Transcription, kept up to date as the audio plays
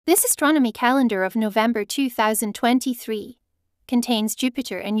This astronomy calendar of November 2023 contains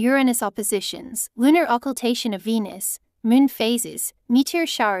Jupiter and Uranus oppositions, lunar occultation of Venus, moon phases, meteor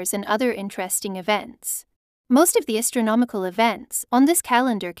showers, and other interesting events. Most of the astronomical events on this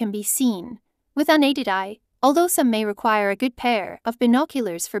calendar can be seen with unaided eye, although some may require a good pair of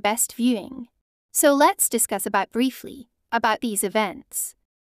binoculars for best viewing. So let's discuss briefly about these events.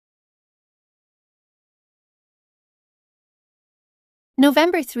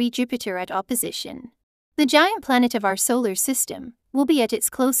 November 3, Jupiter at opposition. The giant planet of our solar system will be at its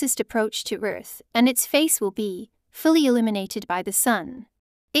closest approach to Earth, and its face will be fully illuminated by the sun.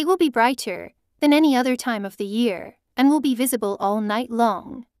 It will be brighter than any other time of the year and will be visible all night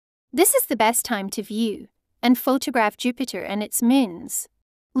long. This is the best time to view and photograph Jupiter and its moons.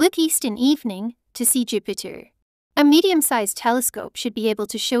 Look east in evening to see Jupiter. A medium-sized telescope should be able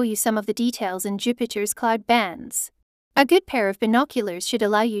to show you some of the details in Jupiter's cloud bands. A good pair of binoculars should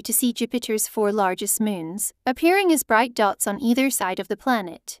allow you to see Jupiter's 4 largest moons, appearing as bright dots on either side of the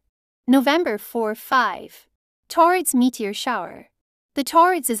planet. November 4-5. Taurids meteor shower. The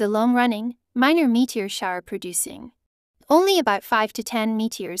Taurids is a long-running, minor meteor shower producing only about 5 to 10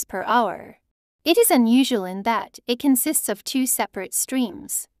 meteors per hour. It is unusual in that it consists of 2 separate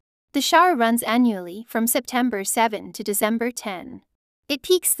streams. The shower runs annually from September 7 to December 10. It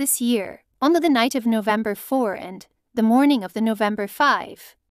peaks this year on the night of November 4 and the morning of the November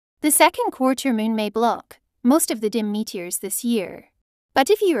 5. The second quarter moon may block most of the dim meteors this year. But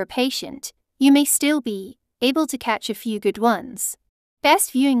if you are patient, you may still be able to catch a few good ones.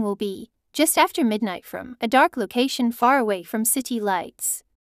 Best viewing will be just after midnight from a dark location far away from city lights.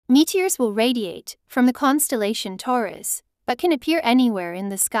 Meteors will radiate from the constellation Taurus, but can appear anywhere in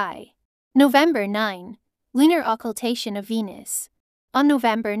the sky. November 9. Lunar occultation of Venus. On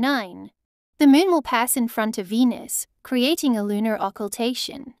November 9, the moon will pass in front of Venus, creating a lunar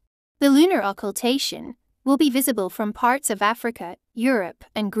occultation. The lunar occultation will be visible from parts of Africa, Europe,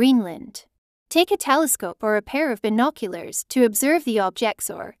 and Greenland. Take a telescope or a pair of binoculars to observe the objects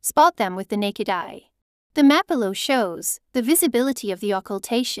or spot them with the naked eye. The map below shows the visibility of the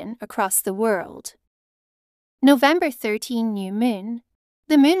occultation across the world. November 13, new moon.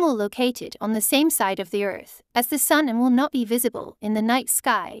 The moon will locate it on the same side of the Earth as the sun and will not be visible in the night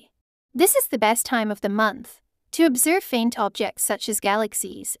sky. This is the best time of the month to observe faint objects such as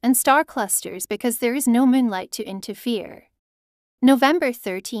galaxies and star clusters because there is no moonlight to interfere. November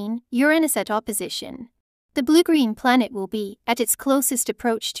 13, Uranus at opposition. The blue-green planet will be at its closest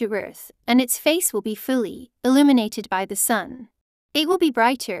approach to Earth, and its face will be fully illuminated by the sun. It will be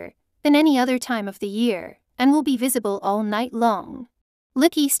brighter than any other time of the year and will be visible all night long.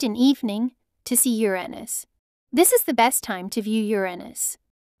 Look east in evening to see Uranus. This is the best time to view Uranus.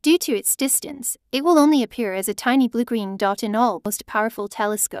 Due to its distance, it will only appear as a tiny blue-green dot in all most powerful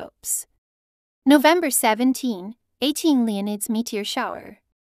telescopes. November 17, 18 Leonids meteor shower.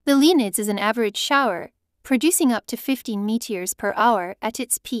 The Leonids is an average shower, producing up to 15 meteors per hour at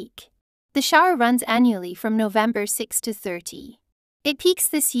its peak. The shower runs annually from November 6 to 30. It peaks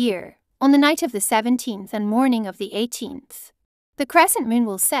this year on the night of the 17th and morning of the 18th. The crescent moon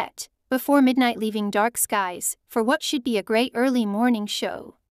will set before midnight, leaving dark skies for what should be a great early morning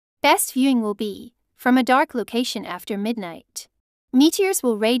show. Best viewing will be from a dark location after midnight. Meteors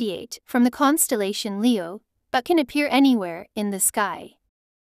will radiate from the constellation Leo, but can appear anywhere in the sky.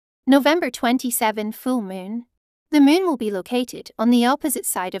 November 27, full moon. The moon will be located on the opposite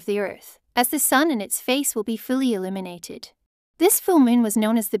side of the Earth, as the sun and its face will be fully illuminated. This full moon was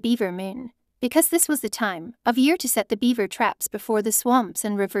known as the Beaver moon, because this was the time of year to set the beaver traps before the swamps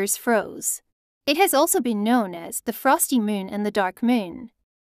and rivers froze. It has also been known as the frosty moon and the dark moon.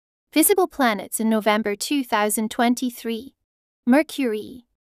 Visible planets in November 2023. Mercury.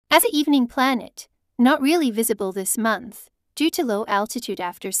 As an evening planet, not really visible this month, due to low altitude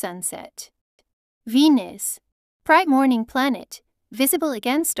after sunset. Venus. Bright morning planet, visible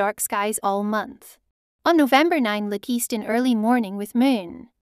against dark skies all month. On November 9, look east in early morning with moon.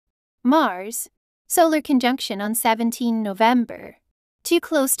 Mars. Solar conjunction on 17 November. Too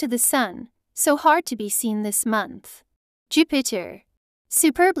close to the sun, so hard to be seen this month. Jupiter.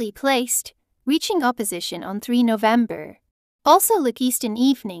 Superbly placed, reaching opposition on 3 November. Also look east in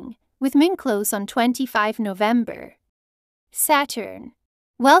evening, with moon close on 25 November. Saturn.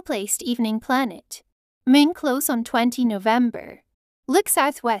 Well-placed evening planet. Moon close on 20 November. Look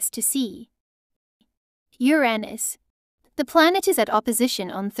southwest to see Uranus. The planet is at opposition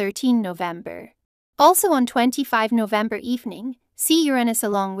on 13 November. Also on 25 November evening, see Uranus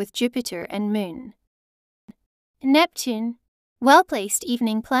along with Jupiter and Moon. Neptune. Well-placed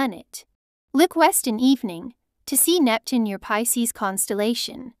evening planet. Look west in evening to see Neptune, your Pisces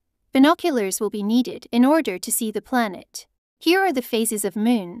constellation, Binoculars will be needed in order to see the planet. Here are the phases of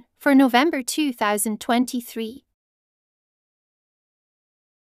Moon for November 2023.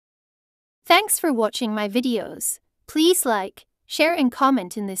 Thanks for watching my videos. Please like, share and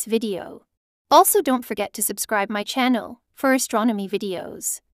comment in this video. Also don't forget to subscribe my channel for astronomy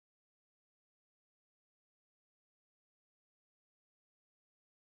videos.